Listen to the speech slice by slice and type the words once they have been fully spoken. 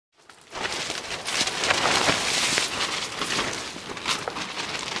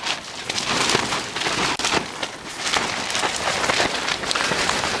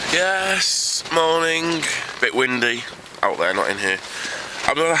raining, a bit windy out there, not in here.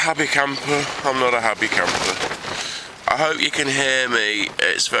 I'm not a happy camper, I'm not a happy camper. I hope you can hear me.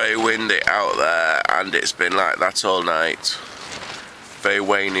 It's very windy out there and it's been like that all night. Very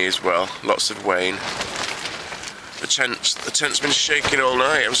rainy as well, lots of rain. The tent's been shaking all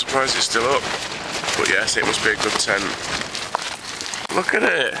night. I'm surprised it's still up. But yes, it must be a good tent. Look at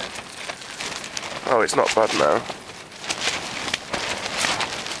it. Oh, it's not bad now.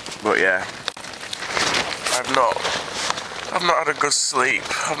 But yeah, I've not had a good sleep.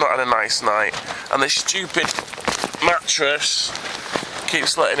 I've not had a nice night. And this stupid mattress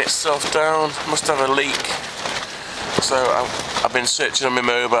keeps letting itself down. Must have a leak. So I've been searching on my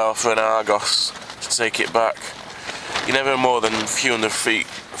mobile for an argos to take it back. You're never more than a few hundred feet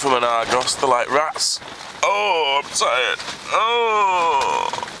from an argos. They're like rats. Oh, I'm tired. Oh,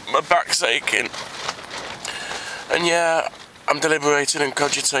 my back's aching. And yeah, I'm deliberating and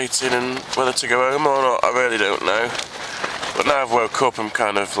cogitating and whether to go home or not. I really don't know. But now I've woke up, I'm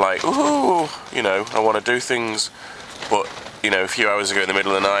kind of like, ooh, you know, I want to do things. But, you know, a few hours ago in the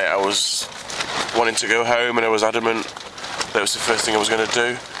middle of the night, I was wanting to go home and I was adamant that was the first thing I was going to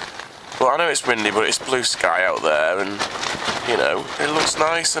do. Well, I know it's windy, but it's blue sky out there and, you know, it looks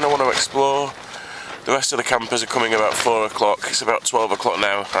nice and I want to explore. The rest of the campers are coming about 4 o'clock. It's about 12 o'clock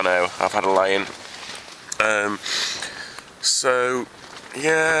now. I know, I've had a lie-in. So,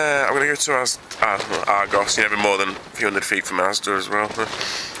 yeah, I'm going to go to Argos, you know, more than a few hundred feet from Asda as well.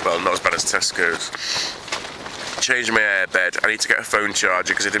 Well, not as bad as Tesco's. Change my airbed. I need to get a phone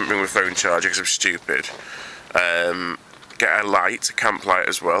charger because I didn't bring my phone charger because I'm stupid. Get a light, a camp light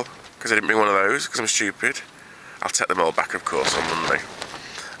as well, because I didn't bring one of those because I'm stupid. I'll take them all back, of course, on Monday.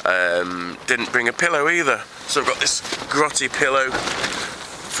 Didn't bring a pillow either, so I've got this grotty pillow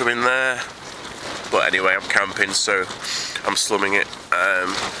from in there. But anyway, I'm camping, so I'm slumming it.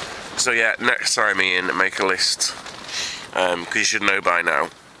 So yeah, next time Ian, make a list, because you should know by now.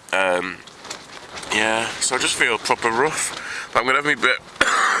 Yeah, so I just feel proper rough. I'm gonna have me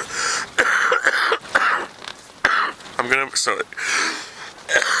I'm gonna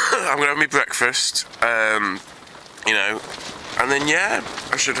have my breakfast, you know, and then yeah,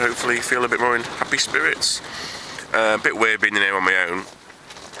 I should hopefully feel a bit more in happy spirits. A bit weird being in here on my own.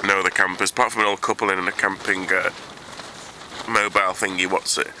 No other campers, apart from an old couple in a camping mobile thingy,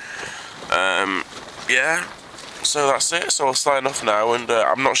 what's it? Yeah, so that's it, so I'll sign off now, and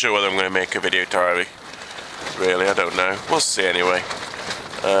I'm not sure whether I'm going to make a video diary, really, I don't know, we'll see anyway.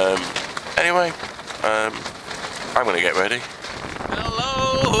 I'm going to get ready.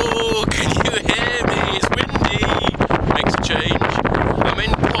 Hello, can you hear me? It's windy, makes a change. I'm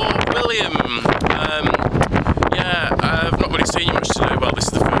in Port William. Yeah, I've not really seen you much today. Well, this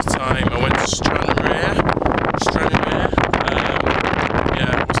is the first time I went to Stranraer.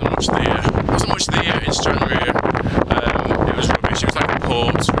 Yeah, wasn't much there in Stranraer. It was rubbish. It was like a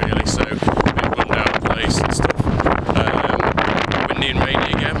port, really. So a bit run down place and stuff. Windy and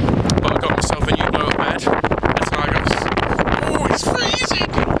rainy again. But I got myself a new blow-up bed at Argos. Oh, it's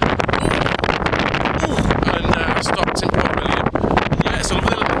freezing! Ooh. And I stopped in Port William. Yeah, it's a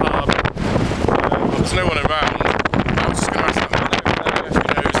lovely little harbour. But there's no one around. I was just going to ask that man over there if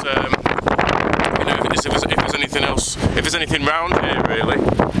he knows, you know, if there's anything else, if there's anything round here, really.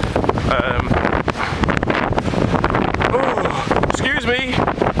 Oh, excuse me.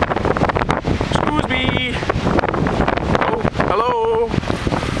 Excuse me. Oh, hello.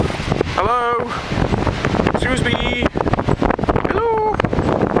 Hello. Excuse me. Hello.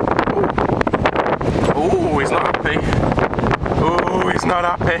 Oh, he's not happy. Oh, he's not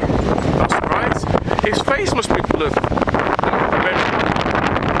happy. That's right. His face must be blue. Red.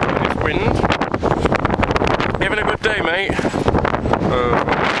 It's wind. You having a good day, mate?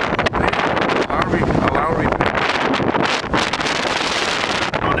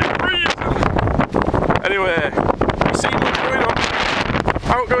 Anyway, you see what's going on?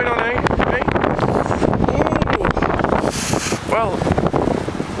 How going on, eh? Ooh. Well,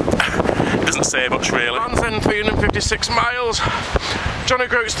 it doesn't say much really. Land's End 356 miles. John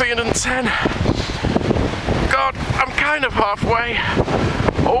O'Groats 310. God, I'm kind of halfway.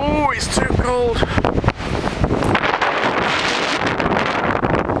 Oh, it's too cold.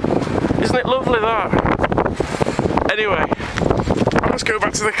 Isn't it lovely that? Anyway, let's go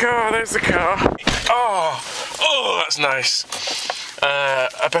back to the car. There's the car. Oh, that's nice.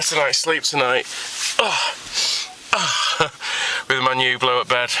 A better night's sleep tonight. With my new blow-up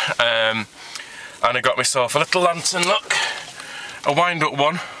bed. And I got myself a little lantern, look. A wind-up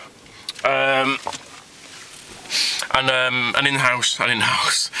one. And an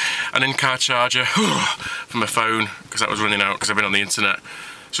in-car charger for my phone, because that was running out because I've been on the internet.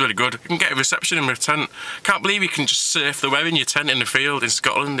 It's really good. You can get a reception in my tent. Can't believe you can just surf the weather in your tent in the field in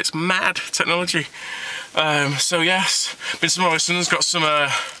Scotland. It's mad technology. So yes, been to Morrison's, got some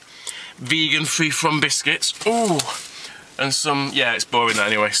vegan free-from biscuits. Ooh, and some, yeah, it's boring that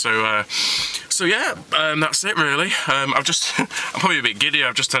anyway. So yeah, that's it really. I'm probably a bit giddy.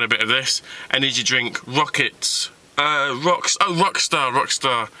 I've just had a bit of this energy drink, Rockets, Rockstar,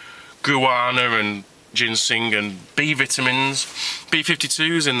 guarana and ginseng and B vitamins,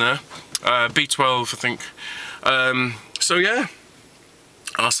 B52's in there, B12 I think. So yeah,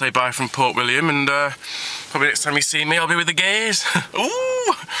 I'll say bye from Port William, and probably next time you see me I'll be with the gays.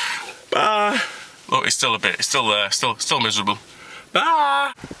 Ooh, bye. Look, it's still a bit, it's still there, still miserable.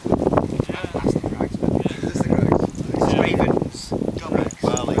 Bye.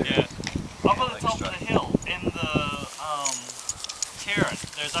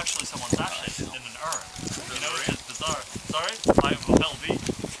 There's actually someone's ashes in an urn. You know, which is bizarre. Sorry? I will tell me.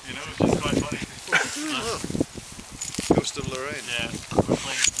 You know, which is quite funny. Ghost of Lorraine. Yeah, we're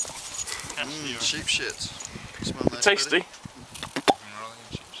playing catch the urn. Sheep shit. Smell nice. Tasty. I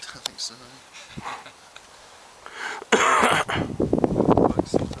think so.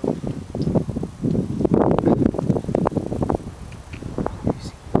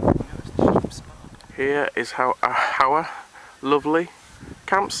 Here is our lovely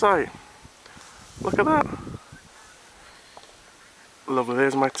campsite. Look at that. Lovely,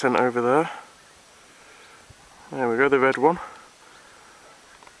 there's my tent over there. There we go, the red one.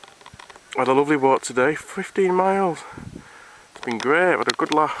 Had a lovely walk today, 15 miles. It's been great, I've had a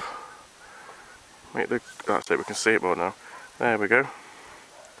good laugh. That's it, we can see it more now. There we go.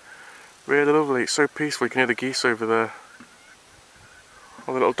 Really lovely, it's so peaceful, you can hear the geese over there.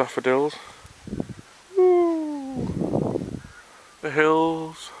 All the little daffodils. Ooh. The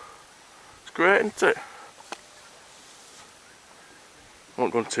hills. It's great, isn't it? I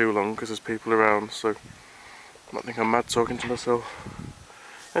won't go on too long because there's people around, so I might think I'm mad talking to myself.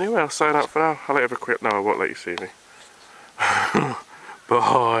 Anyway, I'll sign out for now. I'll let you have a quick now, I won't let you see me.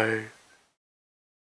 Bye.